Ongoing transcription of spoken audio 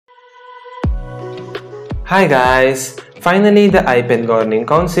Hi guys! Finally, the IPL Governing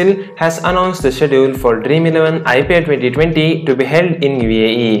Council has announced the schedule for Dream 11 IPL 2020 to be held in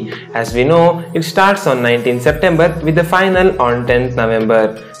UAE. As we know, it starts on 19 September with the final on 10th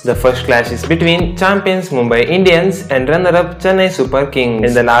November. The first clash is between champions Mumbai Indians and runner-up Chennai Super Kings.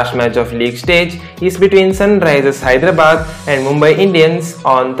 And the last match of league stage is between Sunrisers Hyderabad and Mumbai Indians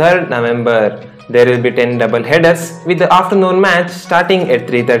on 3rd November. There will be 10 double headers with the afternoon match starting at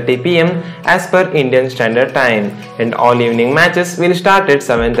 3:30 p.m. as per Indian Standard Time, and all evening matches will start at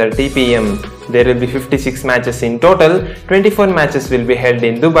 7:30 p.m. There will be 56 matches in total. 24 matches will be held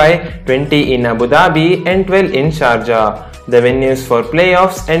in Dubai, 20 in Abu Dhabi and 12 in Sharjah. The venues for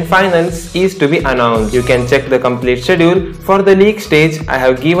playoffs and finals is to be announced. You can check the complete schedule for the league stage. I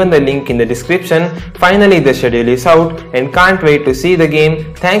have given the link in the description. Finally, the schedule is out and can't wait to see the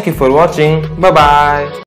game. Thank you for watching. Bye bye.